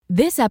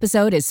This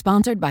episode is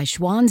sponsored by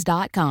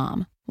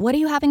Schwans.com. What are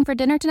you having for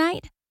dinner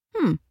tonight?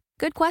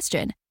 Good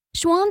question.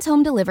 Schwann's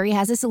Home Delivery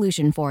has a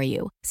solution for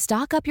you.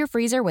 Stock up your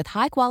freezer with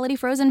high-quality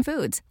frozen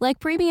foods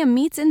like premium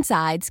meats and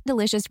sides,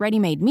 delicious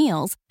ready-made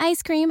meals,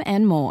 ice cream,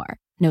 and more.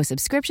 No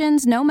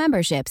subscriptions, no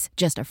memberships,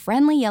 just a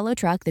friendly yellow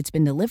truck that's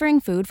been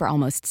delivering food for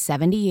almost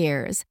 70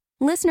 years.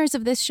 Listeners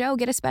of this show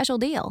get a special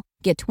deal.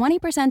 Get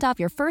 20% off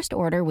your first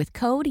order with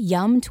code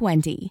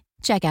YUM20.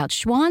 Check out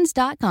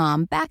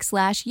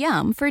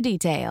schwans.com/YUM for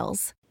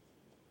details.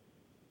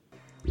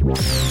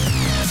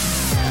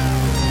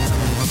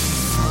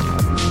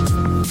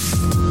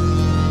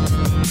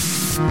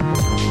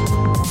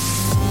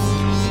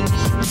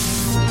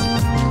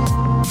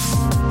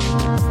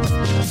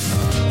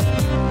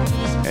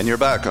 And you're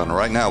back on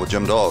Right Now with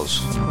Jim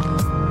Dawes,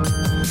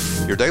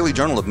 your daily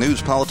journal of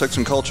news, politics,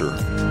 and culture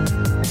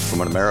from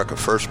an America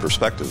First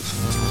perspective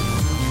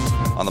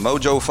on the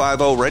Mojo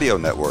 50 radio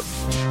network.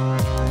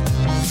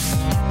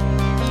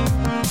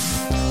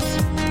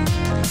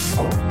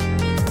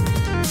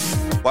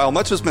 While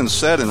much has been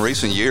said in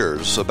recent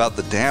years about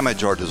the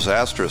damage our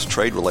disastrous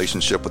trade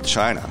relationship with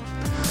China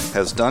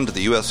has done to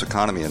the U.S.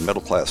 economy and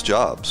middle-class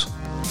jobs,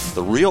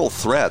 the real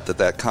threat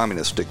that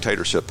communist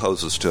dictatorship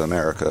poses to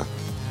America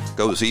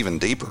goes even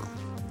deeper.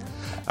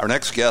 Our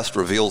next guest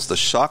reveals the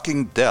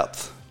shocking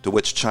depth to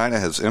which China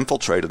has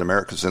infiltrated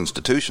America's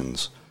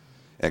institutions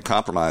and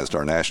compromised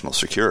our national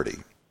security.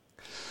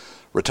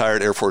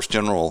 Retired Air Force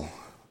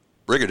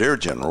Brigadier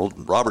General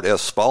Robert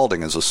S.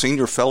 Spalding is a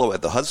senior fellow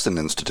at the Hudson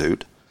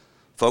Institute,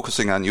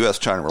 focusing on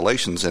U.S.-China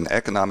relations and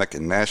economic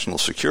and national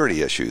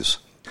security issues.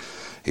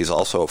 He's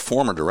also a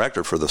former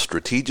director for the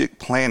strategic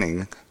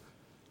planning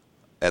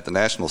at the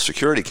National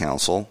Security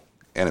Council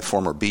and a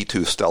former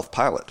B-2 stealth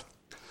pilot.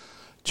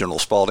 General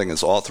Spalding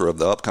is author of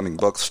the upcoming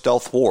book,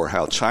 Stealth War,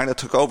 How China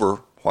Took Over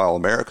While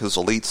America's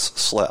Elites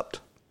Slept.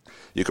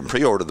 You can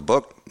pre-order the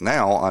book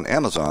now on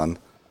Amazon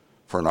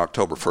for an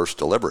October 1st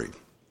delivery.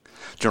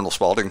 General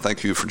Spalding,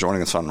 thank you for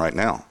joining us on Right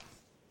Now.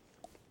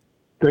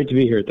 Great to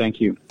be here.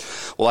 Thank you.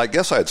 Well, I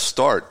guess I'd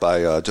start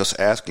by just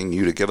asking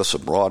you to give us a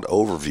broad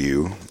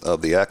overview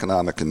of the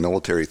economic and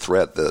military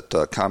threat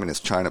that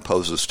Communist China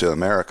poses to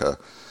America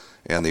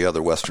and the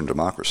other Western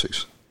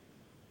democracies.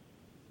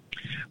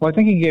 Well, I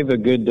think you gave a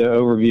good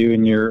overview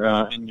in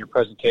your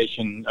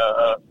presentation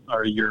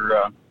or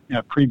your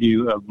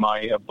preview of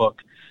my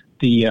book.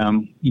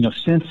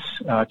 Since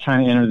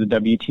China entered the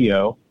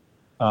WTO,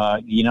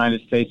 the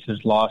United States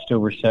has lost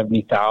over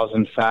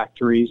 70,000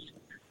 factories,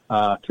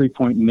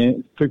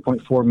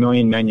 3.4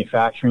 million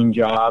manufacturing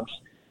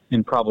jobs,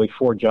 and probably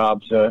 4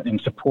 jobs in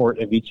support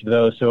of each of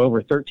those. So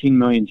over 13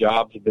 million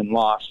jobs have been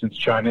lost since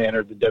China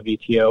entered the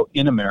WTO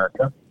in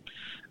America,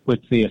 with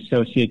the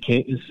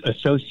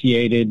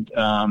associated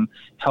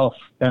health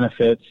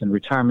benefits and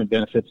retirement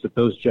benefits that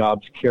those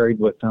jobs carried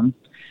with them.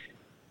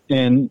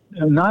 And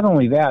not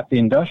only that, the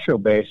industrial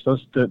base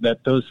that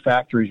those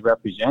factories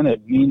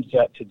represented means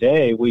that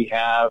today we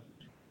have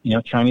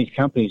Chinese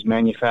companies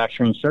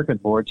manufacturing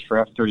circuit boards for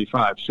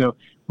F-35. So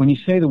when you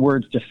say the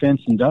words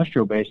defense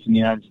industrial base in the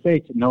United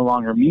States, it no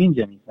longer means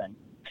anything.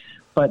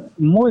 But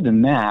more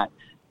than that,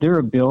 their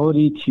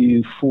ability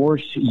to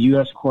force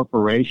U.S.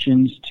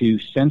 corporations to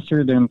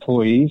censor their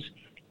employees.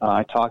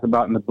 I talk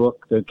about in the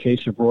book the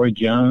case of Roy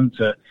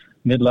Jones, a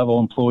mid-level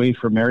employee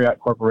for Marriott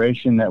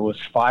Corporation that was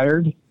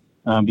fired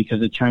because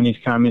the Chinese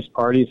Communist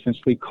Party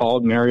essentially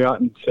called Marriott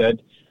and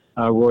said,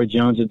 Roy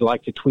Jones would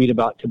like to tweet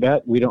about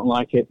Tibet. We don't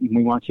like it, and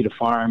we want you to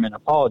fire him and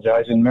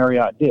apologize. And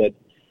Marriott did.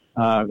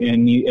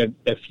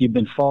 If you've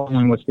been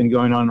following what's been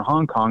going on in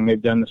Hong Kong,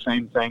 they've done the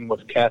same thing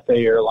with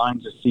Cathay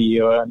Airlines, the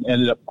CEO, and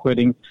ended up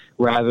quitting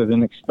rather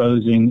than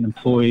exposing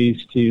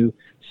employees to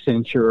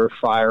censure or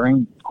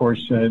firing. Of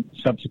course,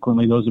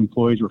 subsequently, those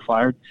employees were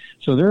fired.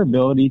 So their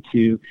ability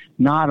to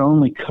not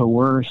only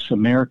coerce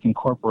American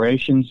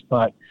corporations,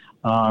 but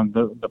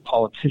the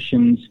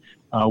politicians,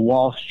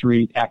 Wall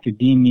Street,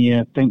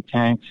 academia, think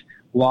tanks,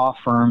 law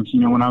firms.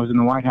 When I was in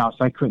the White House,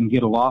 I couldn't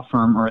get a law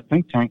firm or a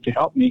think tank to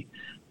help me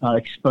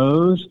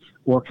expose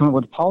or come up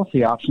with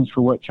policy options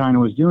for what China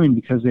was doing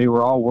because they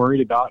were all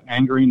worried about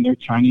angering their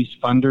Chinese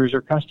funders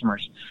or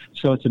customers.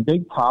 So it's a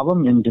big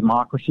problem in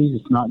democracies.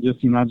 It's not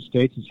just the United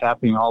States. It's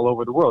happening all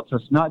over the world. So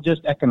it's not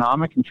just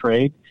economic and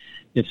trade.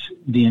 It's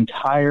the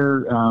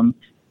entire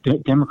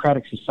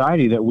democratic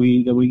society that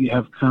we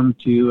have come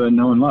to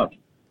know and love.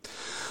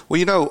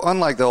 Well,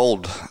 unlike the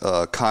old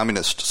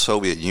communist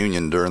Soviet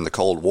Union during the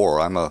Cold War,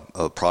 I'm a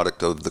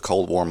product of the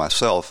Cold War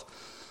myself,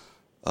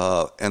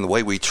 and the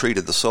way we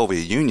treated the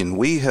Soviet Union,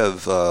 we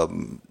have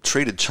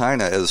treated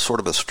China as sort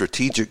of a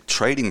strategic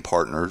trading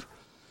partner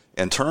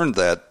and turned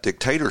that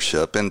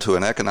dictatorship into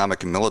an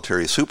economic and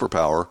military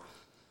superpower,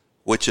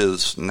 which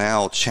is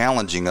now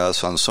challenging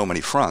us on so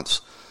many fronts.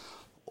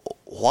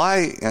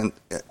 Why,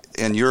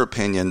 in your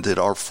opinion, did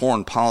our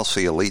foreign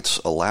policy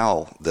elites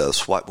allow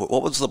this? What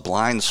was the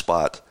blind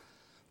spot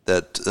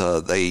that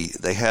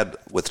they had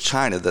with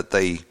China that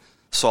they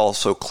saw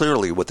so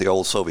clearly with the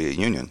old Soviet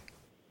Union?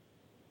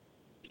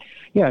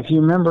 Yeah, if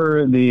you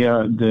remember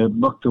the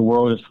book "The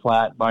World Is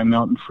Flat" by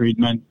Milton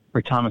Friedman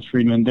or Thomas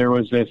Friedman, there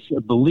was this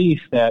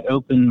belief that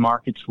open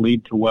markets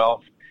lead to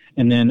wealth,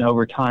 and then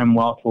over time,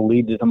 wealth will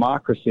lead to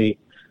democracy.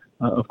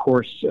 Of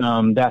course,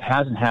 that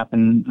hasn't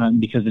happened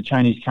because the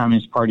Chinese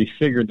Communist Party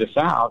figured this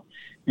out,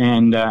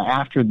 and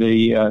after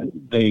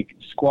they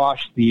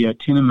squashed the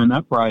Tiananmen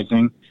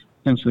uprising,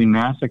 essentially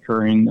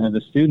massacring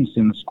the students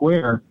in the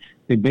square,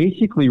 they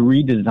basically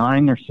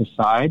redesigned their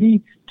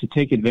society to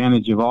take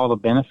advantage of all the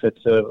benefits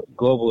of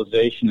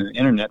globalization and the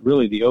internet,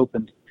 really the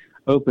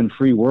open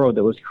free world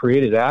that was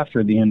created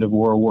after the end of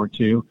World War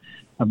II,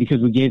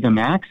 because we gave them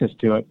access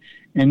to it.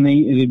 And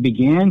they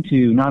began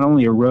to not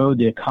only erode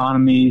the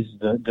economies,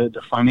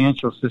 the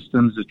financial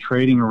systems, the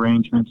trading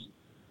arrangements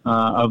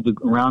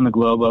around the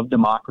globe of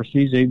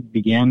democracies. They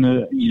began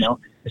to,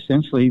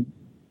 essentially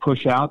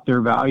push out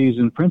their values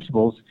and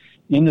principles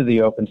into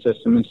the open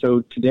system. And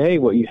so today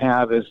what you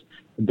have is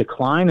the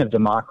decline of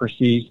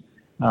democracies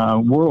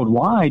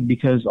worldwide,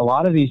 because a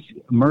lot of these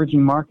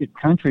emerging market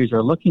countries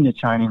are looking to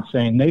China and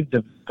saying they've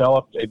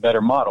developed a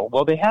better model.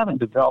 Well, they haven't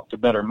developed a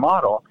better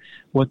model.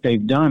 What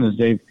they've done is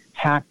they've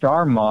hacked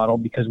our model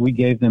because we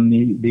gave them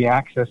the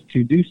access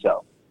to do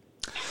so.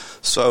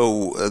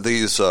 So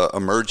these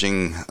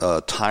emerging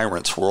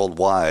tyrants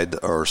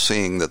worldwide are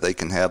seeing that they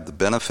can have the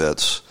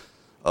benefits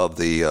of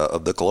the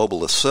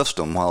globalist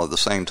system while at the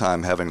same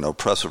time having an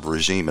oppressive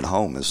regime at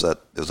home. Is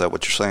that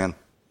what you're saying?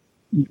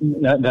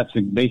 That's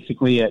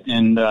basically it.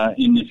 And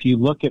if you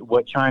look at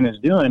what China's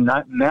doing,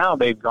 now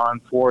they've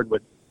gone forward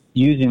with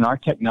using our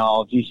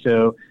technology.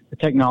 So the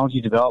technology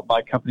developed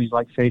by companies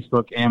like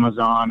Facebook,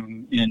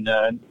 Amazon,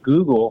 and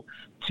Google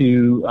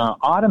to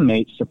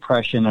automate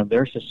suppression of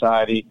their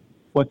society.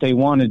 What they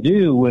want to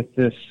do with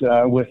this,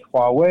 with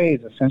Huawei,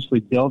 is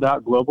essentially build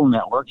out global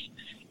networks,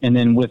 and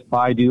then with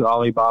Baidu,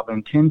 Alibaba,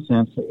 and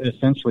Tencent,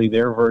 essentially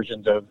their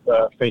versions of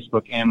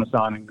Facebook,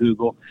 Amazon, and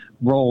Google,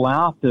 roll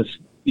out this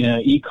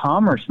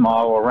e-commerce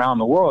model around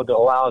the world that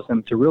allows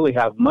them to really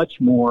have much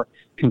more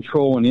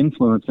control and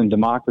influence in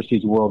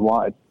democracies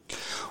worldwide.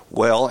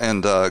 Well,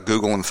 and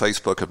Google and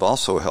Facebook have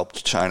also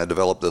helped China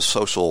develop this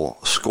social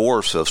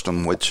score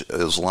system, which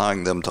is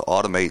allowing them to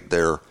automate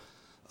their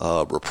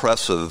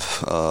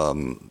repressive,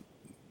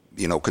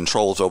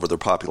 controls over their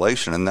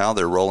population, and now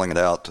they're rolling it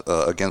out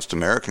against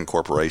American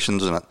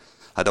corporations, and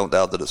I don't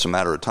doubt that it's a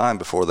matter of time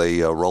before they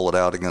roll it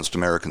out against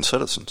American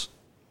citizens.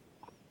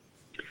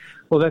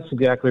 Well, that's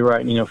exactly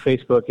right.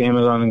 Facebook,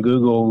 Amazon, and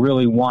Google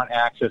really want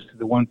access to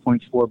the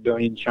 1.4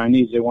 billion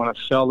Chinese. They want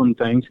to sell them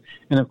things,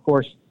 and of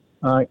course,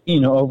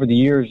 over the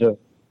years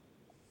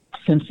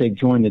since they've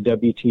joined the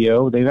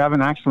WTO, they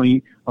haven't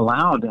actually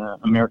allowed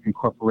American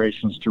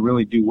corporations to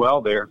really do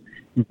well there.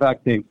 In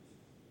fact,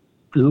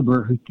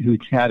 Uber, who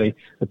had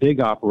a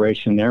big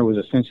operation there, was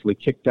essentially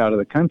kicked out of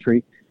the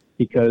country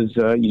because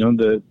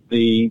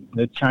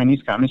the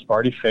Chinese Communist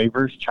Party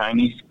favors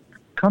Chinese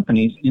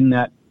companies in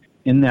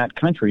that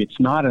country. It's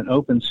not an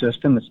open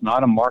system. It's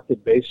not a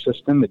market-based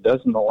system. It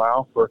doesn't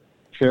allow for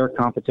fair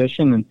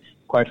competition, and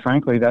quite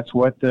frankly, that's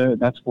why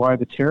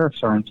the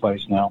tariffs are in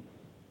place now.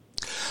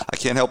 I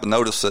can't help but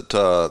notice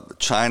that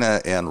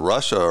China and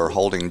Russia are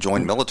holding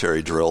joint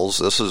military drills.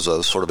 This is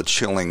a sort of a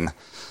chilling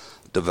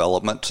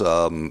development.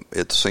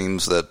 It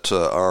seems that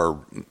our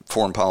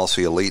foreign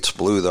policy elites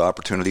blew the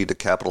opportunity to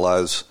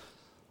capitalize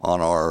on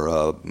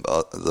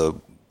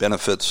the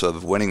benefits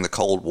of winning the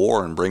Cold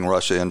War and bring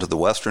Russia into the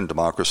Western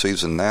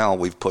democracies, and now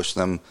we've pushed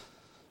them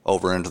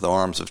over into the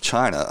arms of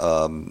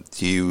China.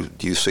 Do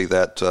you see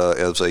that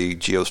as a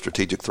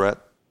geostrategic threat?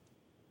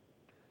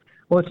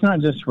 Well, it's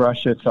not just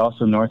Russia. It's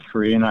also North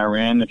Korea and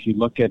Iran. If you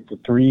look at the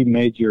three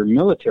major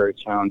military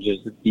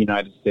challenges that the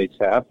United States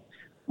have,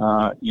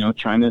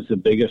 China is the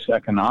biggest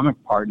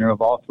economic partner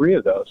of all three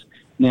of those.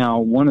 Now,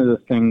 one of the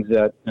things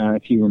that,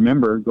 if you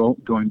remember,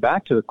 going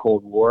back to the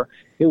Cold War,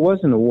 it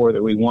wasn't a war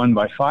that we won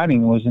by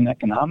fighting. It was an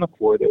economic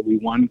war that we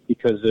won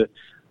because the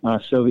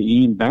Soviet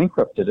Union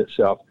bankrupted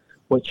itself.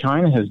 What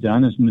China has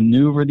done is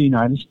maneuver the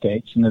United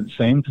States into the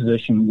same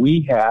position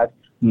we had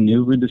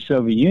maneuvered the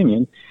Soviet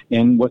Union,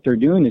 and what they're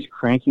doing is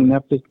cranking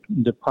up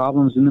the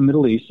problems in the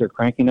Middle East, they're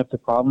cranking up the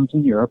problems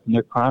in Europe, and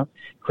they're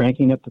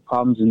cranking up the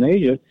problems in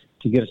Asia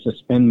to get us to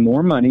spend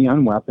more money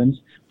on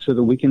weapons so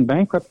that we can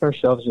bankrupt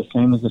ourselves the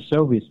same as the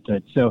Soviets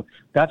did. So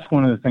that's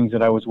one of the things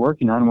that I was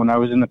working on. When I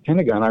was in the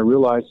Pentagon, I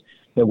realized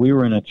that we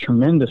were in a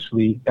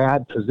tremendously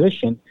bad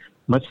position,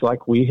 much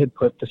like we had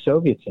put the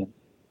Soviets in.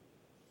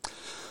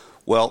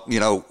 Well,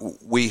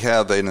 we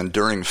have an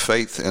enduring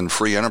faith in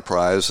free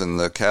enterprise and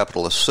the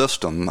capitalist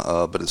system,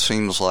 but it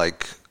seems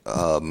like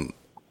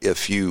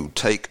if you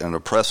take an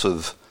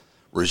oppressive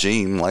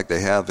regime like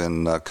they have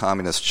in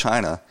communist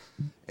China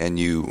and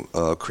you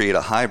create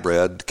a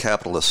hybrid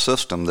capitalist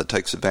system that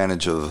takes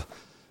advantage of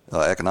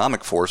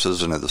economic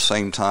forces and at the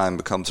same time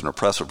becomes an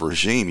oppressive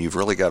regime, you've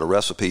really got a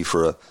recipe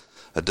for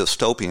a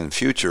dystopian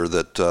future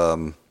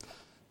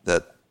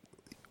that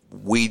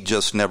we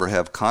just never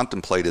have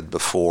contemplated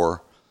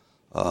before.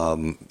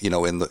 In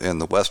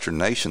the Western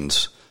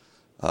nations.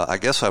 I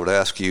guess I would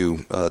ask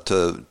you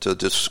to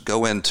just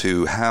go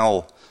into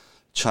how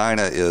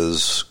China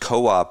is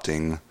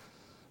co-opting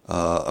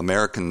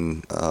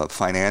American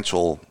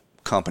financial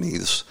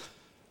companies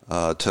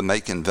to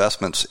make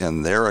investments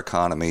in their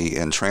economy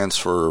and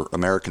transfer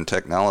American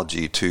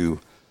technology to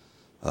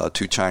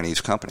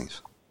Chinese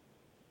companies?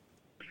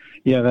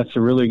 Yeah, that's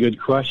a really good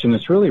question.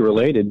 It's really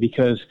related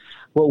because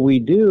what we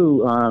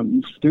do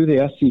through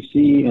the SEC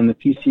and the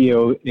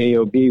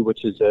PCAOB,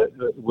 which is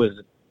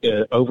was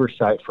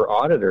oversight for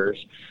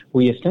auditors,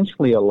 we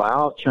essentially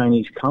allow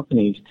Chinese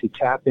companies to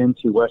tap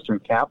into Western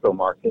capital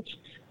markets.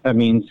 That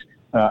means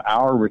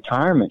our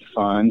retirement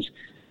funds,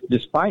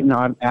 despite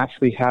not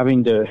actually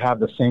having to have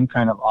the same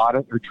kind of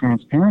audit or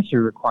transparency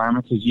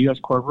requirements as U.S.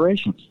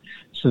 corporations.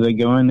 So they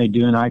go in, they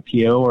do an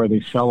IPO, or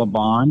they sell a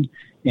bond,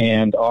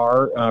 and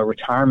our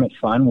retirement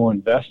fund will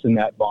invest in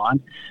that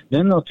bond.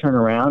 Then they'll turn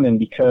around, and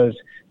because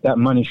that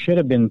money should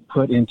have been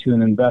put into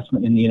an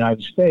investment in the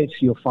United States,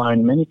 you'll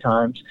find many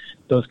times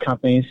those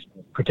companies,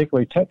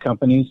 particularly tech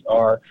companies,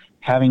 are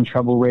having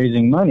trouble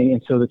raising money,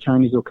 and so the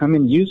Chinese will come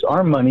in, use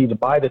our money to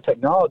buy the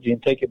technology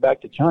and take it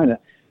back to China.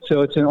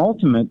 So it's an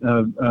ultimate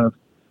of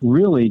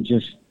really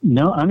just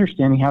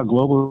understanding how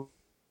global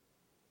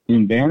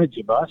advantage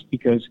of us,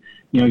 because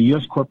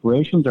U.S.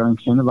 corporations are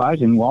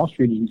incentivized and Wall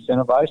Street is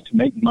incentivized to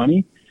make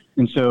money,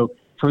 and so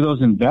for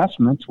those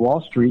investments, Wall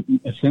Street,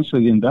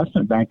 essentially the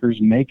investment bankers,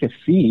 make a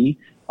fee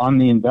on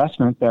the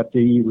investment that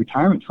the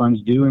retirement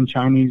funds do in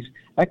Chinese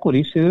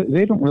equities. So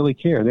they don't really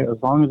care as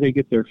long as they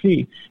get their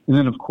fee. And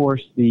then, of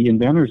course, the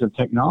inventors of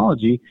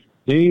technology,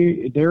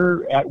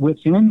 they're at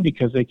wit's end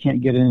because they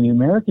can't get any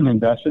American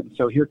investment.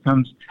 So here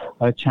comes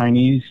a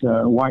Chinese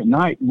white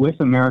knight with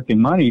American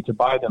money to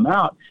buy them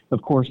out.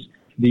 Of course,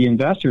 the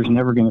investors are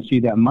never going to see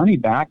that money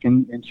back,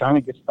 and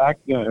China gets back,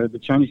 the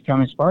Chinese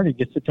Communist Party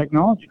gets the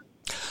technology.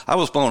 I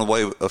was blown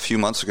away a few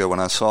months ago when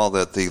I saw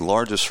that the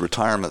largest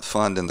retirement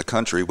fund in the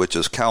country, which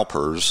is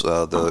CalPERS,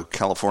 the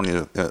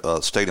California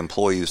State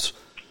Employees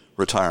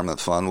Retirement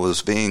Fund,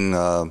 was being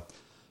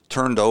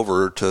turned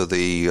over to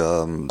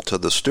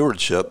the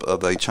stewardship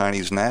of a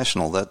Chinese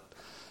national.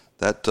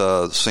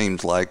 That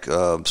seemed like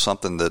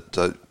something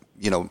that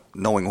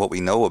knowing what we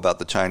know about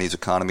the Chinese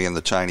economy and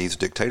the Chinese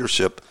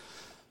dictatorship,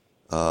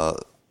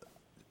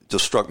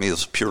 just struck me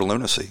as pure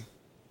lunacy.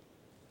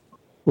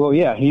 Well,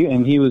 yeah,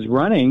 he was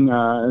running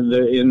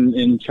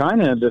in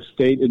China the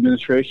State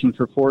Administration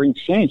for Foreign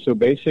Exchange. So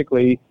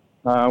basically,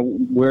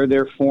 where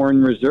their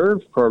foreign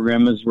reserve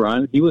program is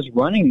run, he was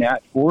running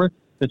that for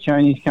the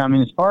Chinese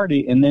Communist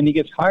Party, and then he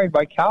gets hired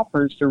by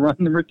CalPERS to run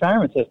the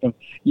retirement system.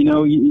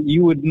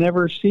 You would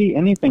never see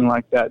anything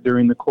like that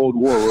during the Cold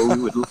War, where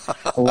we would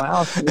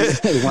allow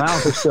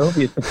the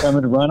Soviets to come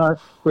and run our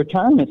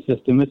retirement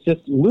system. It's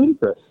just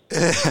ludicrous.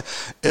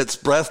 It's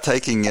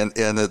breathtaking,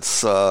 and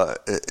it's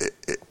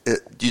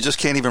you just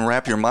can't even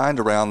wrap your mind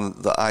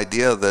around the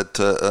idea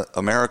that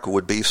America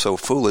would be so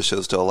foolish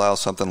as to allow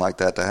something like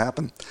that to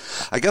happen.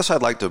 I guess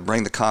I'd like to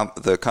bring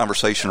the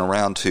conversation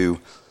around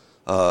to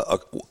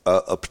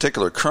a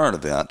particular current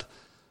event.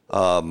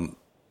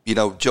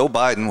 Joe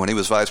Biden, when he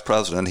was vice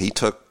president, he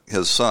took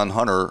his son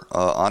Hunter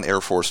on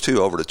Air Force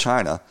Two over to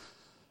China.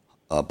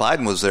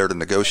 Biden was there to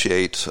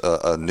negotiate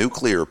a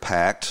nuclear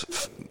pact,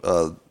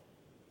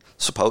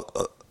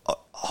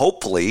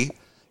 hopefully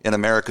in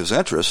America's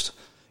interest,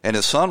 and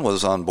his son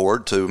was on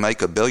board to make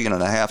 $1.5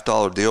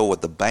 billion deal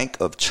with the Bank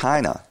of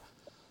China.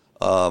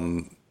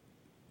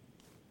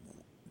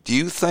 Do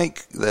you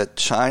think that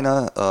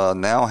China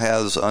now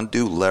has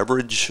undue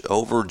leverage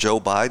over Joe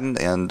Biden,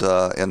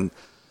 and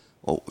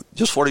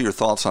just what are your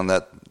thoughts on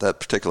that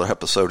particular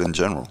episode in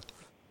general?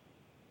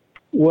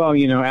 Well,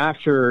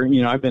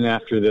 I've been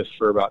after this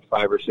for about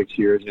 5 or 6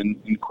 years,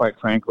 and quite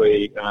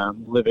frankly,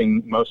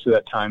 living most of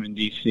that time in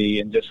D.C.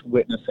 and just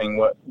witnessing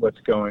what's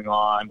going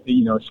on.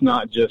 It's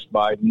not just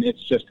Biden;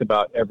 it's just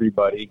about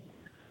everybody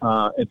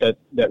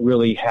that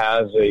really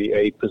has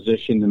a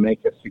position to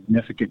make a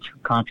significant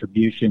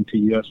contribution to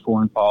U.S.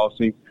 foreign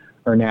policy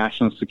or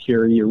national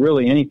security, or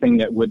really anything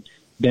that would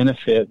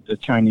benefit the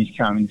Chinese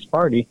Communist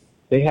Party.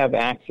 They have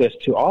access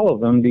to all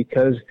of them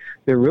because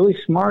they're really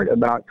smart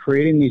about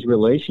creating these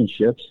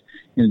relationships.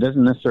 And it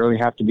doesn't necessarily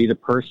have to be the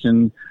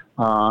person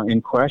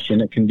in question.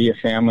 It can be a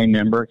family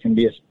member. It can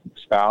be a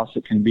spouse.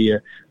 It can be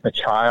a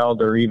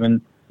child, or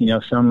even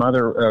some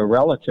other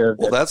relative.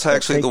 Well, that's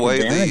actually the way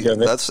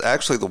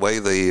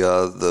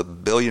the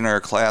billionaire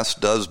class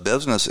does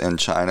business in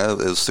China,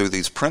 is through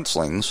these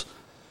princelings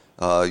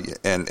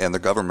and the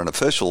government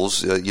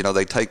officials. They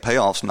take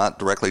payoffs not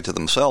directly to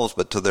themselves,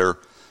 but to their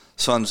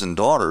sons and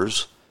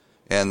daughters,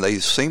 and they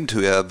seem to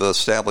have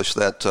established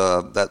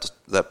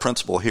that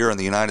principle here in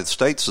the United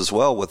States as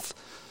well, with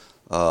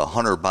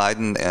Hunter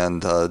Biden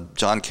and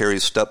John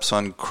Kerry's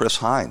stepson Chris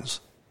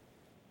Hines.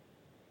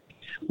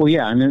 Well,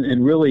 yeah,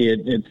 and really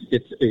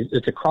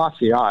it's across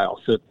the aisle,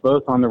 so it's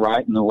both on the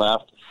right and the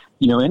left.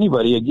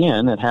 Anybody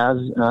again that has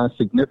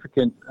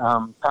significant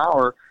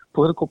power,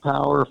 political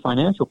power,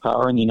 financial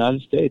power in the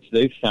United States,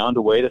 they've found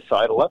a way to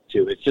sidle up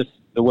to. It's just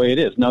the way it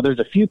is. Now, there's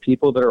a few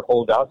people that are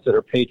holdouts, that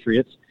are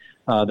patriots,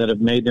 that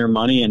have made their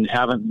money and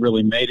haven't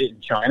really made it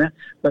in China.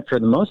 But for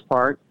the most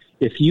part,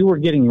 if you were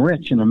getting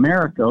rich in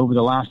America over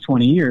the last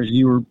 20 years,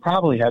 you were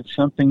probably had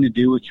something to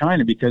do with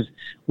China, because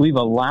we've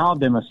allowed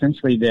them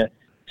essentially to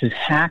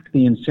hack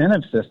the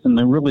incentive system,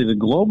 and really the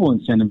global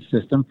incentive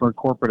system for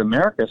corporate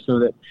America, so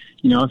that,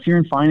 if you're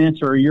in finance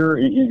or you're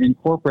in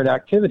corporate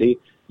activity,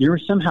 you're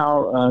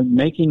somehow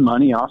making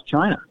money off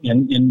China.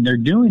 And they're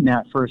doing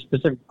that for a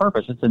specific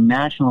purpose. It's a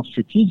national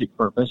strategic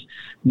purpose,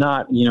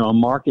 not, a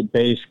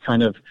market-based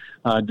kind of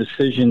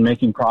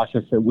decision-making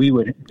process that we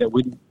would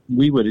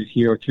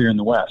adhere to here in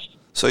the West.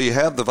 So you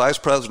have the vice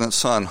president's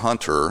son,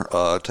 Hunter,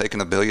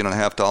 taking $1.5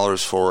 billion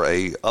for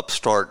a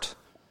upstart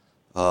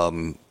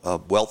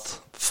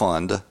wealth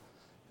fund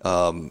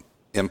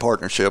in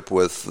partnership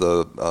with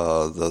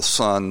the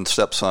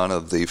stepson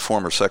of the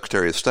former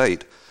Secretary of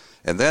State.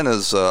 And then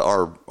as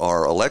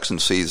our election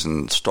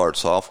season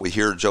starts off, we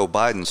hear Joe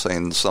Biden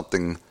saying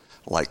something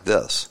like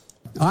this.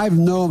 I've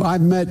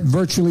met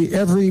virtually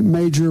every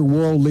major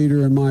world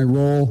leader in my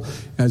role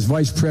as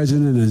vice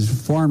president and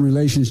as foreign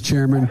relations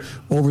chairman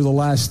over the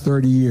last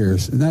 30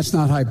 years. And that's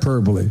not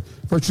hyperbole.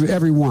 Virtually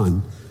every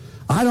one.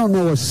 I don't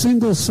know a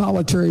single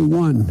solitary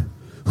one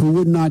who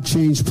would not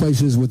change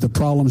places with the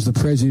problems the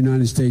President of the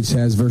United States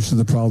has versus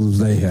the problems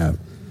they have.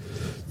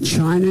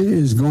 China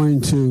is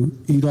going to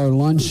eat our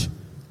lunch.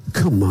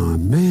 Come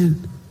on,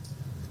 man.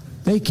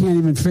 They can't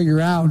even figure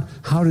out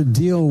how to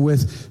deal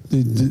with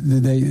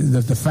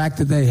the fact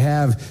that they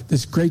have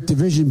this great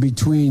division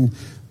between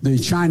the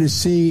China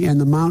Sea and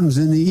the mountains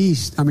in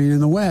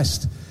the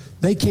west.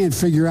 They can't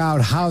figure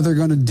out how they're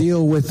going to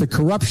deal with the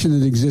corruption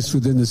that exists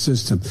within the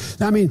system.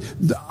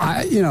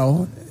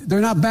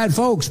 They're not bad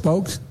folks,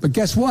 but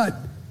guess what?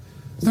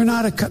 They're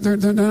not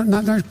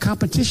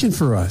competition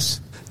for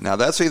us. Now,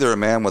 that's either a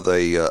man with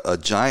a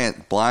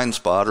giant blind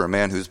spot or a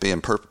man who's being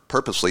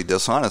purposely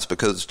dishonest,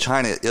 because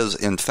China is,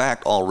 in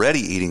fact, already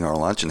eating our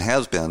lunch and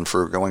has been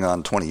for going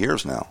on 20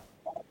 years now.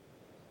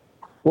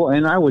 Well,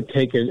 and I would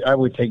take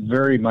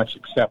very much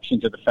exception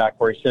to the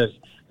fact where he says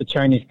the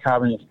Chinese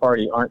Communist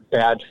Party aren't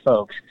bad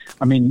folks.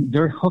 I mean,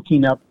 they're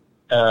hooking up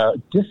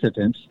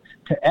dissidents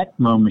to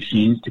ECMO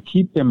machines to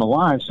keep them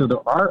alive so that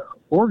our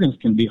organs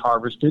can be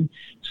harvested,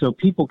 so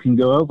people can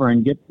go over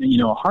and get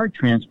a heart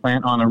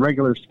transplant on a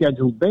regular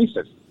scheduled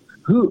basis.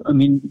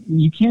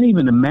 You can't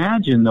even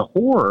imagine the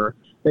horror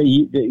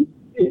that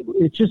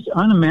it's just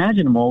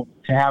unimaginable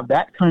to have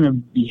that kind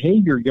of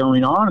behavior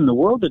going on in the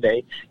world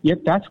today.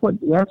 Yet that's what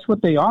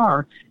they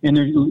are, and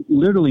there's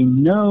literally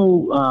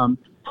no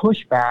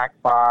pushback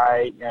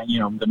by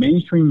the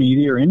mainstream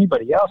media or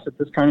anybody else that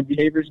this kind of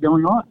behavior is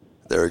going on.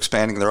 They're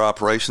expanding their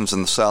operations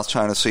in the South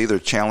China Sea. They're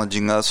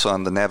challenging us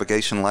on the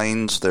navigation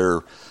lanes.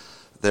 They're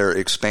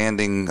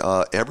expanding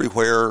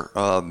everywhere,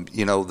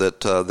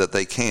 that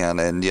they can.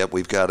 And yet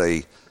we've got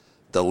the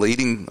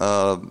leading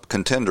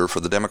contender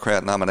for the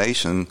Democrat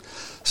nomination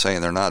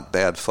saying they're not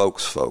bad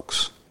folks.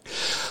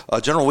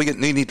 General, we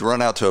need to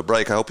run out to a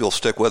break. I hope you'll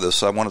stick with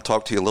us. I want to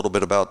talk to you a little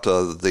bit about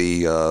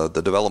the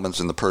developments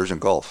in the Persian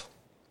Gulf.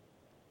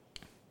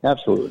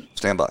 Absolutely.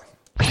 Stand by.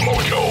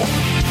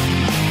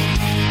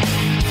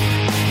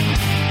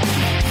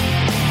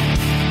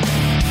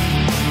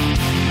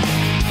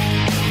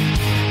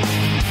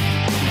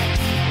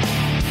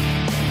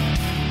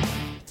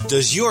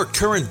 Does your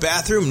current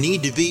bathroom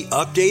need to be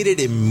updated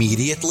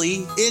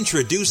immediately?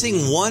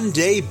 Introducing One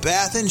Day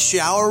Bath and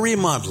Shower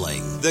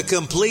Remodeling, the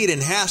complete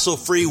and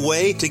hassle-free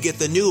way to get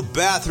the new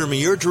bathroom of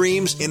your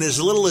dreams in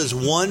as little as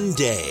 1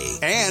 day,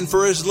 and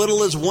for as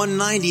little as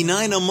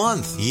 $199 a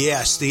month.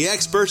 Yes, the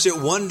experts at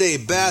One Day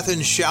Bath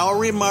and Shower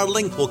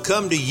Remodeling will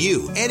come to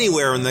you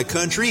anywhere in the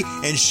country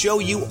and show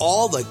you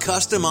all the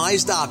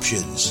customized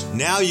options.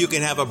 Now you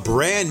can have a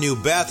brand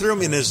new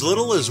bathroom in as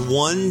little as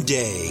 1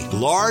 day.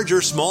 Large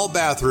or small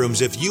bathrooms,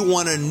 if you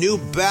want a new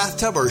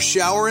bathtub or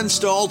shower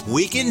installed,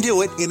 we can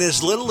do it in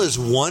as little as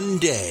 1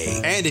 day.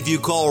 And if you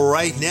call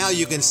right now,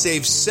 you can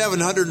save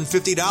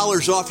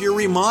 $750 off your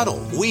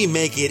remodel. We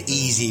make it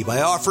easy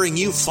by offering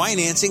you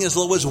financing as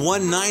low as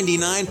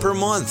 $199 per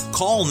month.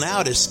 Call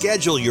now to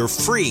schedule your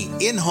free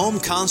in-home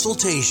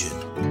consultation.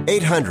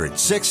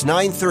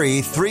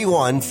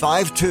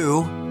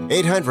 800-693-3152.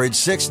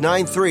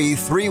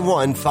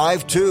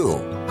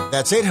 800-693-3152.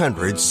 That's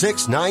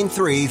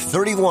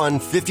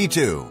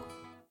 800-693-3152.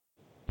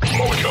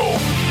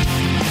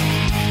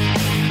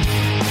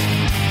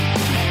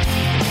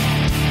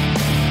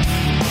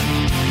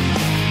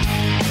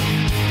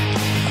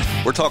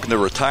 We're talking to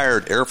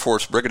retired Air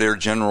Force Brigadier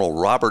General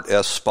Robert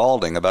S.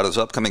 Spalding about his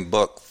upcoming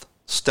book,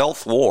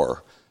 Stealth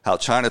War, How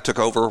China Took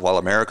Over While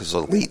America's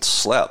Elites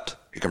Slept.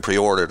 You can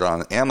pre-order it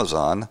on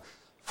Amazon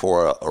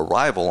for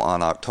arrival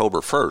on October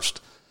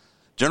 1st.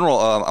 General,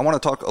 I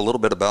want to talk a little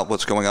bit about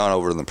what's going on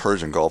over in the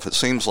Persian Gulf. It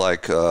seems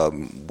like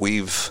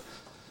we've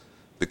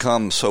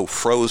become so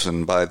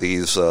frozen by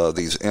these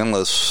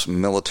endless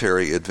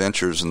military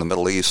adventures in the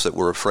Middle East that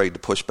we're afraid to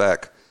push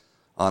back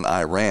on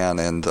Iran,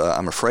 and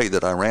I'm afraid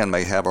that Iran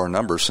may have our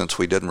number since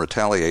we didn't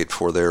retaliate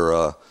for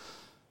their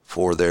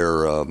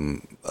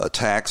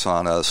attacks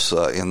on us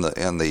in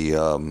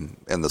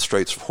the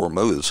Straits of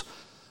Hormuz.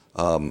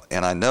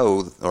 And I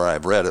know, or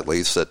I've read at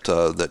least,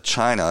 that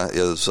China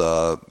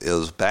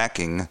is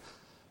backing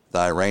the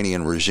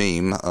Iranian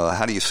regime.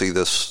 How do you see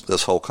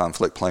this whole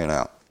conflict playing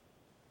out?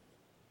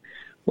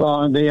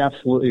 Well, they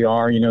absolutely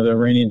are. You know, the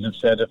Iranians have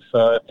said if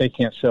they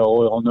can't sell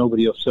oil,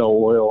 nobody will sell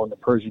oil in the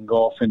Persian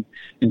Gulf, and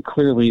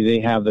clearly they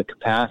have the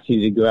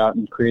capacity to go out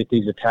and create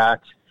these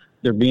attacks.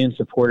 They're being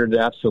supported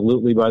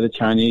absolutely by the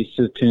Chinese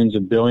to the tunes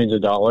of billions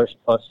of dollars,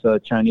 plus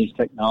Chinese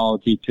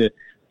technology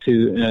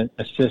to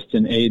assist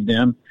and aid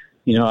them.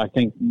 You know, I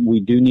think we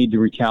do need to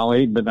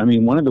retaliate, but I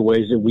mean, one of the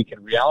ways that we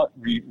can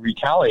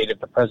retaliate if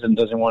the president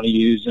doesn't want to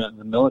use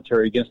the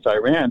military against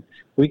Iran,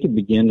 we could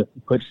begin to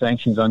put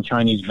sanctions on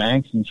Chinese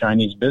banks and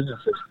Chinese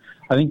businesses.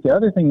 I think the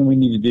other thing that we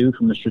need to do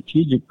from a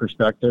strategic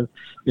perspective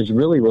is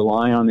really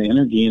rely on the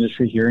energy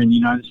industry here in the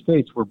United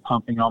States. We're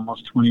pumping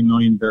almost 20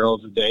 million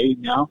barrels a day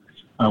now.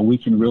 We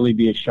can really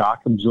be a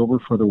shock absorber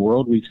for the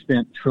world. We've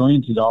spent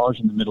trillions of dollars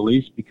in the Middle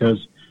East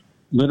because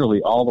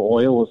literally all the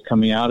oil was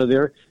coming out of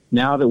there.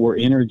 Now that we're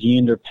energy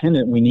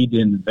independent, we need to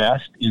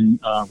invest in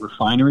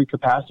refinery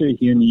capacity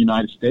here in the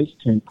United States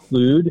to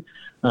include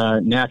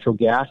natural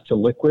gas to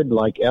liquid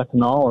like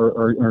ethanol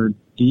or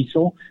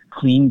diesel,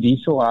 clean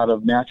diesel out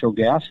of natural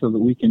gas, so that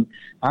we can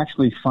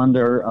actually fund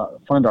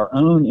our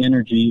own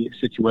energy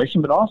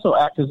situation, but also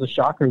act as a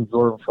shock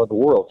absorber for the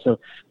world. So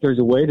there's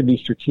a way to be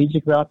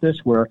strategic about this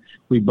where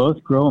we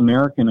both grow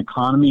American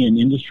economy and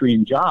industry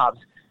and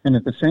jobs, and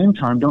at the same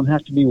time don't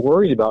have to be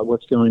worried about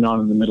what's going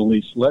on in the Middle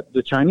East. Let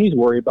the Chinese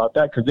worry about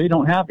that because they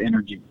don't have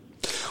energy.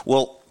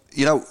 Well,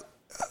 you know,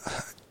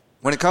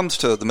 when it comes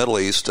to the Middle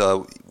East,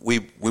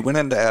 we went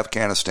into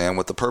Afghanistan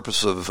with the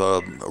purpose of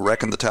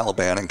wrecking the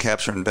Taliban and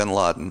capturing bin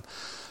Laden.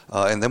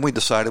 And then we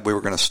decided we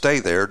were going to stay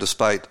there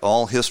despite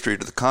all history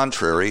to the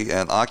contrary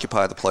and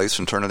occupy the place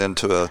and turn it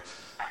into a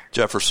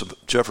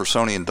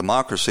Jeffersonian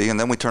democracy. And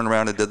then we turned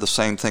around and did the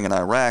same thing in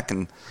Iraq,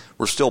 and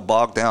we're still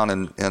bogged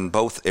down in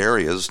both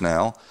areas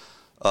now.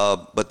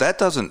 But that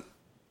doesn't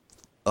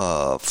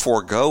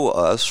forego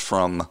us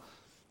from,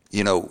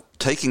 you know,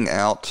 taking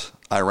out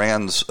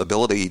Iran's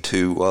ability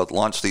to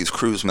launch these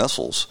cruise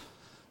missiles.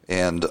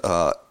 And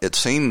it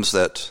seems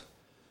that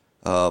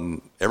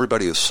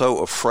everybody is so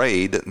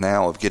afraid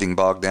now of getting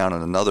bogged down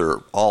in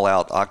another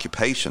all-out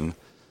occupation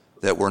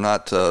that we're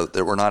not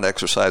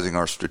exercising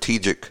our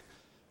strategic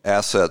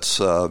assets,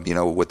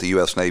 with the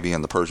U.S. Navy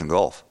in the Persian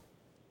Gulf.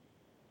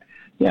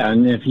 Yeah,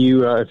 and if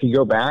you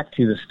go back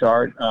to the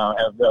start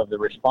of the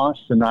response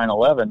to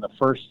 9/11, the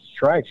first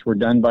strikes were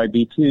done by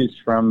B-2s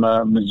from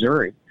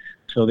Missouri.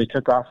 So they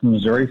took off from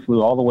Missouri,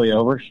 flew all the way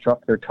over,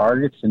 struck their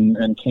targets,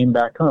 and came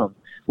back home.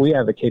 We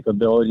have the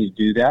capability to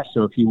do that.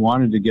 So if you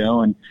wanted to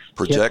go and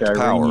project hit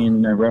the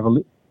Iranian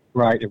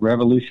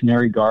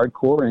Revolutionary Guard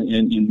Corps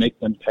and make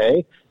them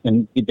pay,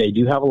 and they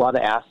do have a lot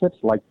of assets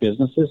like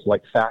businesses,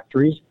 like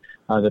factories,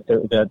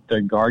 that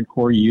the Guard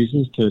Corps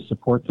uses to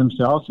support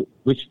themselves,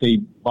 which they,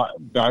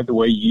 by the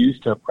way, use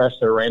to oppress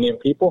the Iranian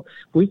people.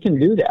 We can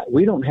do that.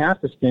 We don't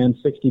have to spend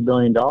 $60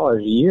 billion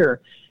a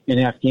year in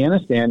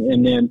Afghanistan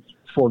and then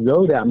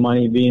forego that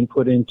money being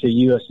put into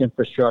U.S.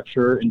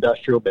 infrastructure,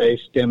 industrial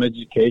base, STEM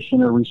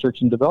education, or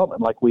research and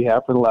development like we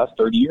have for the last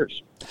 30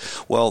 years.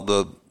 Well,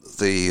 the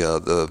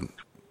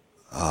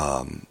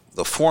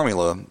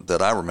formula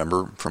that I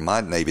remember from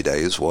my Navy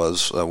days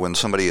was when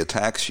somebody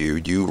attacks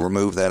you, you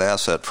remove that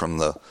asset from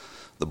the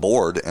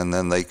board, and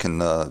then they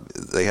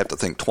have to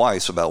think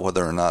twice about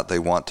whether or not they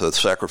want to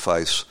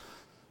sacrifice,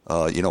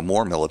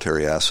 more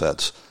military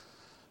assets.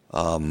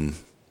 Go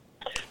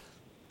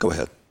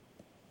ahead.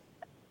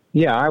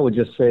 Yeah, I would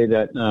just say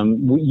that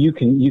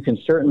you can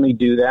certainly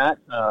do that.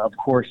 Of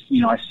course,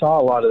 I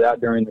saw a lot of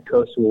that during the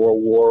Kosovo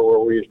War, where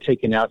we were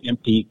taking out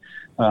empty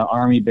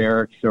army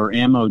barracks or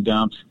ammo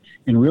dumps.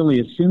 And really,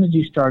 as soon as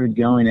you started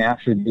going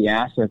after the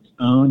assets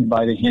owned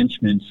by the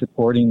henchmen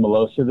supporting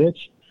Milosevic,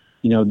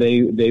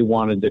 they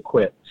wanted to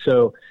quit.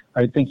 So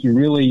I think you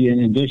really,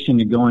 in addition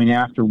to going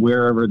after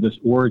wherever this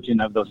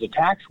origin of those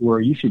attacks were,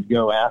 you should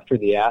go after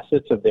the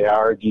assets of the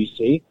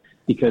IRGC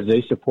because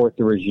they support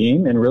the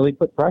regime and really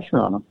put pressure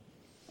on them.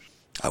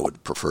 I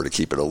would prefer to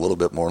keep it a little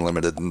bit more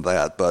limited than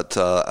that. But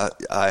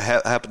I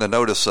happen to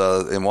notice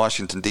in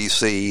Washington,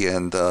 D.C.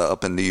 and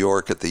up in New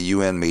York at the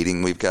UN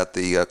meeting, we've got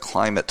the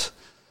climate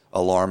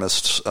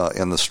alarmists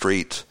in the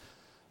street,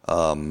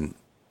 telling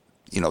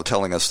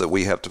us that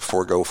we have to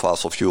forego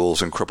fossil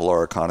fuels and cripple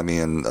our economy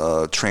and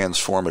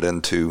transform it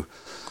into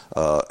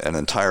an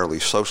entirely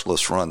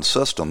socialist-run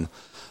system.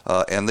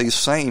 And these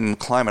same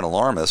climate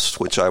alarmists,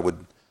 which I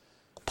would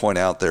point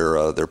out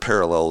their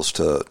parallels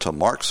to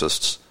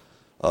Marxists,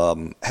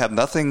 have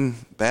nothing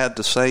bad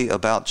to say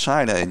about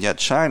China, and yet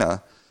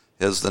China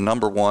is the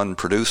number one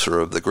producer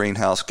of the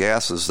greenhouse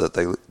gases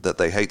that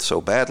they hate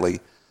so badly.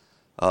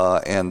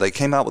 And they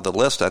came out with a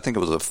list, I think it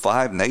was of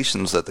 5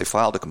 nations that they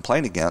filed a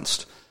complaint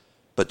against.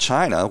 But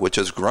China, which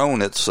has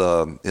grown its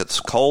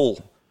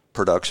coal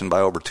production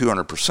by over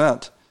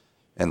 200%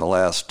 in the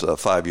last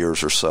 5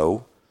 years or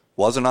so,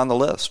 wasn't on the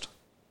list.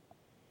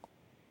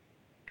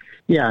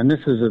 Yeah, and this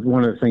is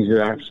one of the things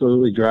that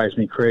absolutely drives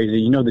me crazy.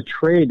 You know, the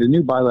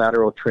new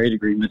bilateral trade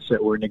agreements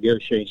that we're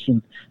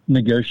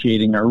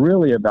negotiating are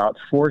really about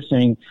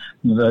forcing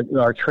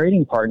our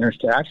trading partners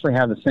to actually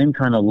have the same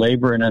kind of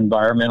labor and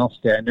environmental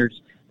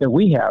standards that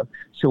we have.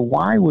 So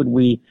why would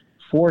we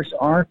force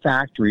our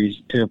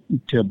factories to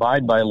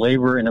abide by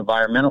labor and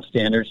environmental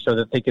standards so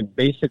that they could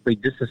basically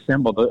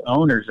disassemble, the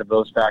owners of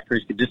those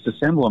factories could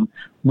disassemble them,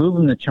 move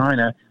them to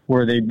China,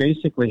 where they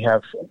basically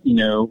have,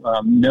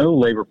 no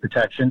labor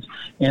protections,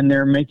 and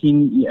they're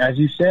making, as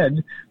you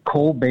said,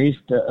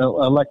 coal-based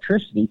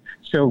electricity.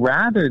 So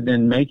rather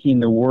than making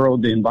the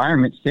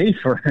environment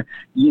safer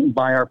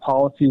by our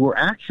policy, we're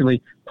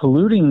actually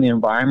polluting the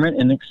environment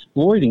and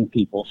exploiting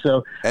people.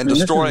 And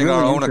destroying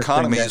our own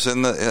economies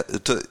in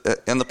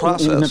the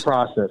process. In the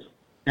process,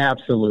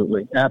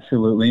 absolutely,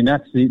 and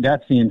that's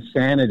the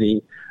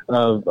insanity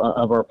of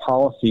our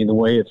policy and the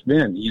way it's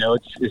been.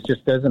 It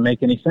just doesn't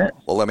make any sense.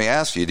 Well, let me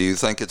ask you: do you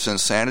think it's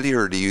insanity,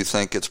 or do you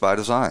think it's by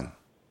design?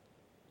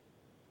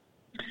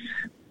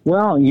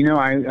 Well,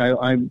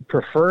 I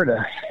prefer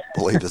to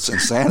believe it's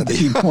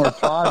insanity. Be more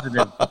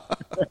positive.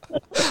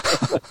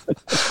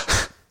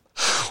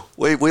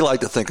 We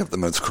like to think of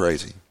them as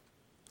crazy.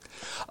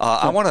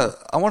 I want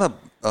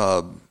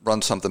to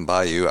run something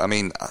by you. I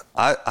mean,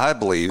 I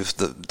believe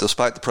that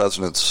despite the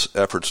president's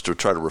efforts to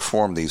try to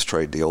reform these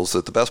trade deals,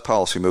 that the best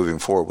policy moving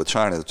forward with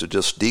China is to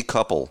just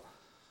decouple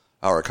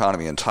our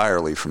economy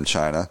entirely from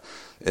China,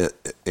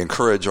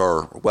 encourage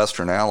our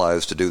Western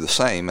allies to do the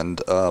same,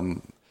 and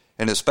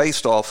it's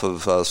based off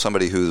of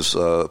somebody whose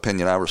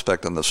opinion I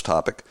respect on this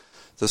topic.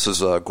 This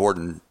is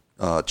Gordon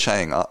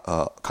Chang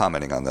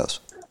commenting on this.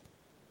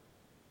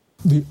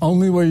 The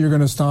only way you're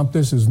going to stop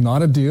this is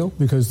not a deal,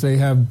 because they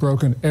have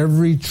broken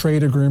every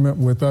trade agreement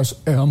with us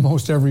and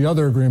almost every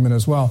other agreement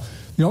as well.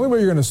 The only way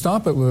you're going to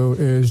stop it, Lou,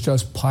 is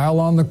just pile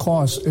on the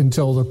costs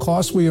until the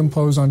costs we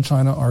impose on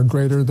China are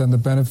greater than the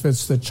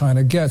benefits that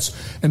China gets.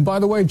 And by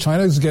the way,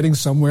 China is getting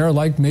somewhere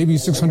like maybe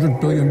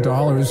 $600 billion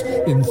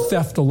in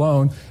theft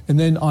alone. And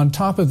then on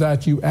top of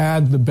that, you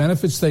add the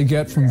benefits they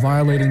get from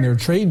violating their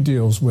trade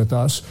deals with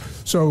us.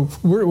 So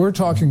we're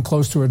talking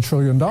close to $1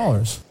 trillion.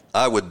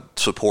 I would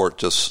support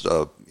just,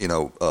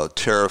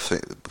 tariff,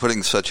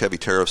 putting such heavy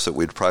tariffs that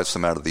we'd price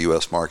them out of the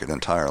U.S. market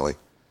entirely.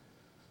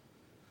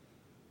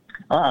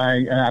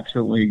 I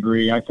absolutely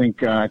agree. I think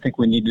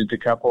we need to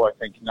decouple. I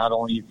think not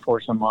only you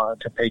force them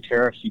to pay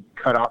tariffs, you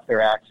cut off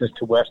their access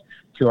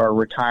to our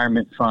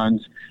retirement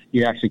funds.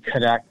 You actually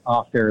cut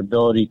off their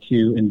ability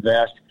to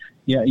invest.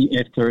 Yeah,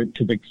 to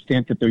the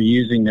extent that they're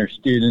using their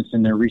students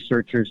and their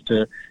researchers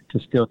to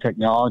steal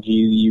technology,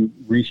 you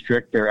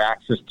restrict their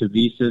access to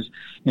visas.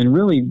 And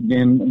really,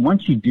 then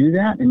once you do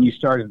that and you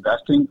start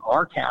investing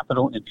our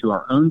capital into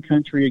our own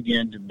country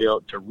again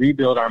to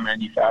rebuild our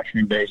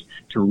manufacturing base,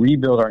 to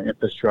rebuild our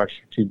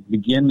infrastructure, to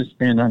begin to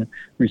spend on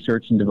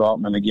research and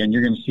development again,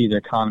 you're going to see the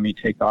economy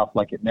take off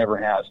like it never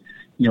has.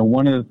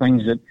 One of the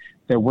things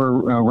that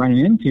we're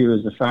running into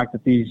is the fact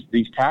that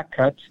these tax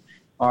cuts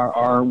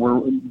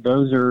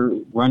those are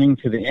running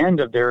to the end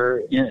of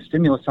their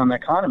stimulus on the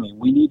economy.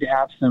 We need to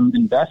have some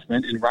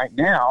investment, and right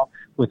now,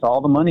 with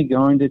all the money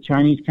going to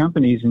Chinese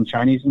companies and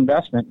Chinese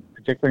investment,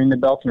 particularly in the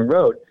Belt and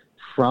Road,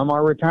 from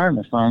our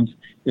retirement funds,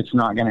 it's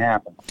not going to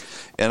happen.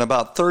 In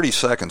about 30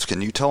 seconds,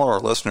 can you tell our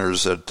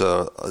listeners that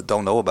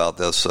don't know about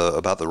this,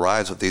 about the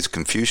rise of these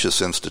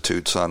Confucius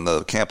Institutes on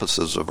the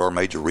campuses of our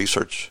major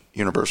research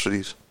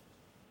universities?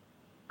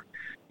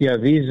 Yeah,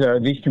 these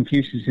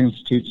Confucius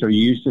Institutes are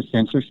used to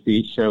censor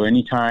speech. So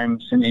anytime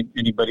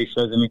anybody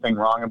says anything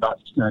wrong about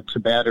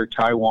Tibet or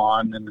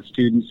Taiwan, then the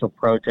students will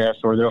protest,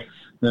 or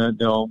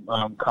they'll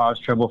cause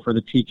trouble for the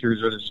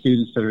teachers or the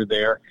students that are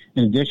there.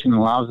 In addition, it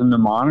allows them to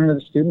monitor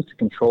the students, to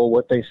control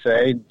what they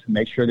say, to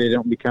make sure they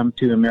don't become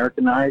too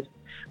Americanized.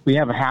 We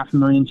have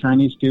 500,000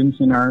 Chinese students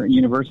in our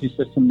university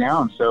system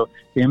now, and so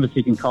the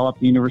embassy can call up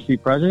the university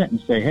president and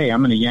say, hey,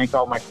 I'm going to yank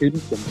all my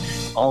students,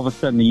 and all of a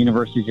sudden the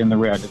university's in the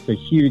red. It's a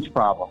huge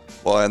problem.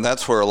 Well, and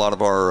that's where a lot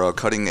of our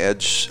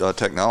cutting-edge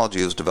technology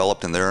is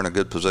developed, and they're in a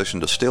good position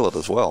to steal it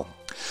as well.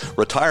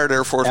 Retired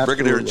Air Force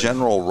Absolutely. Brigadier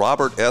General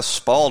Robert S.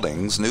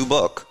 Spalding's new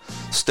book,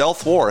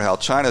 Stealth War, How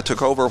China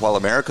Took Over While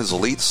America's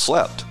Elites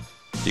Slept.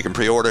 You can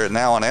pre-order it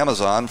now on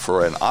Amazon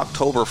for an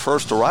October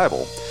 1st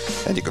arrival.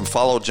 And you can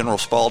follow General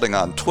Spalding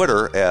on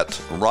Twitter at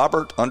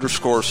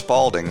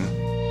Robert_Spalding.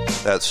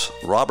 That's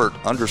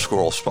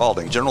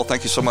Robert_Spalding. General,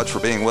 thank you so much for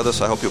being with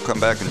us. I hope you'll come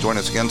back and join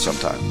us again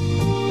sometime.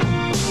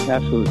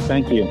 Absolutely.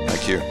 Thank you.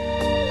 Thank you.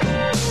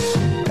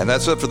 And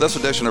that's it for this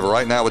edition of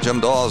Right Now with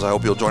Jim Dawes. I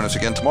hope you'll join us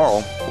again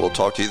tomorrow. We'll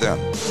talk to you then.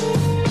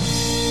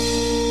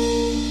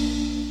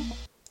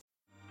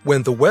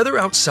 When the weather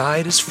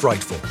outside is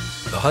frightful,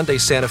 the Hyundai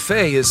Santa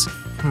Fe is,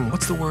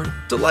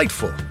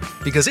 delightful.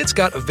 Because it's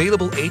got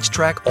available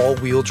H-Track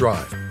all-wheel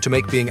drive to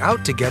make being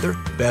out together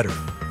better.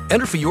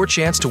 Enter for your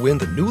chance to win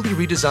the newly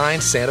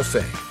redesigned Santa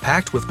Fe,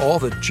 packed with all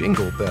the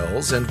jingle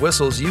bells and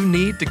whistles you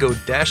need to go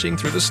dashing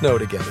through the snow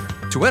together.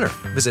 To enter,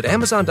 visit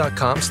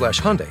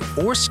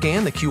Amazon.com/Hyundai or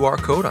scan the QR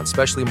code on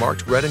specially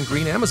marked red and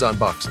green Amazon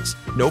boxes.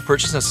 No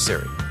purchase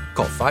necessary.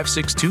 Call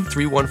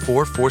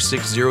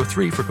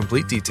 562-314-4603 for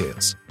complete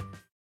details.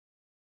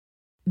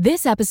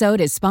 This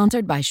episode is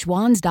sponsored by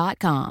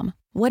Schwans.com.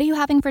 What are you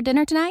having for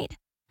dinner tonight?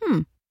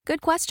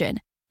 Good question.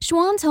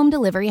 Schwann's Home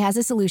Delivery has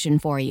a solution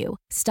for you.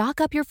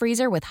 Stock up your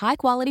freezer with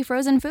high-quality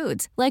frozen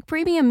foods like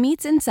premium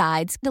meats and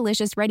sides,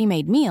 delicious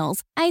ready-made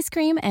meals, ice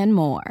cream, and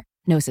more.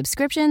 No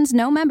subscriptions,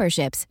 no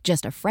memberships,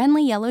 just a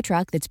friendly yellow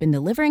truck that's been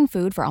delivering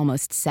food for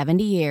almost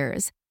 70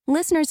 years.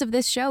 Listeners of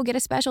this show get a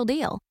special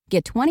deal.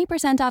 Get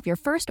 20% off your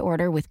first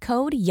order with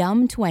code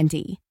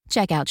YUM20.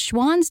 Check out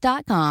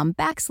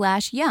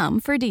schwans.com/YUM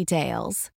for details.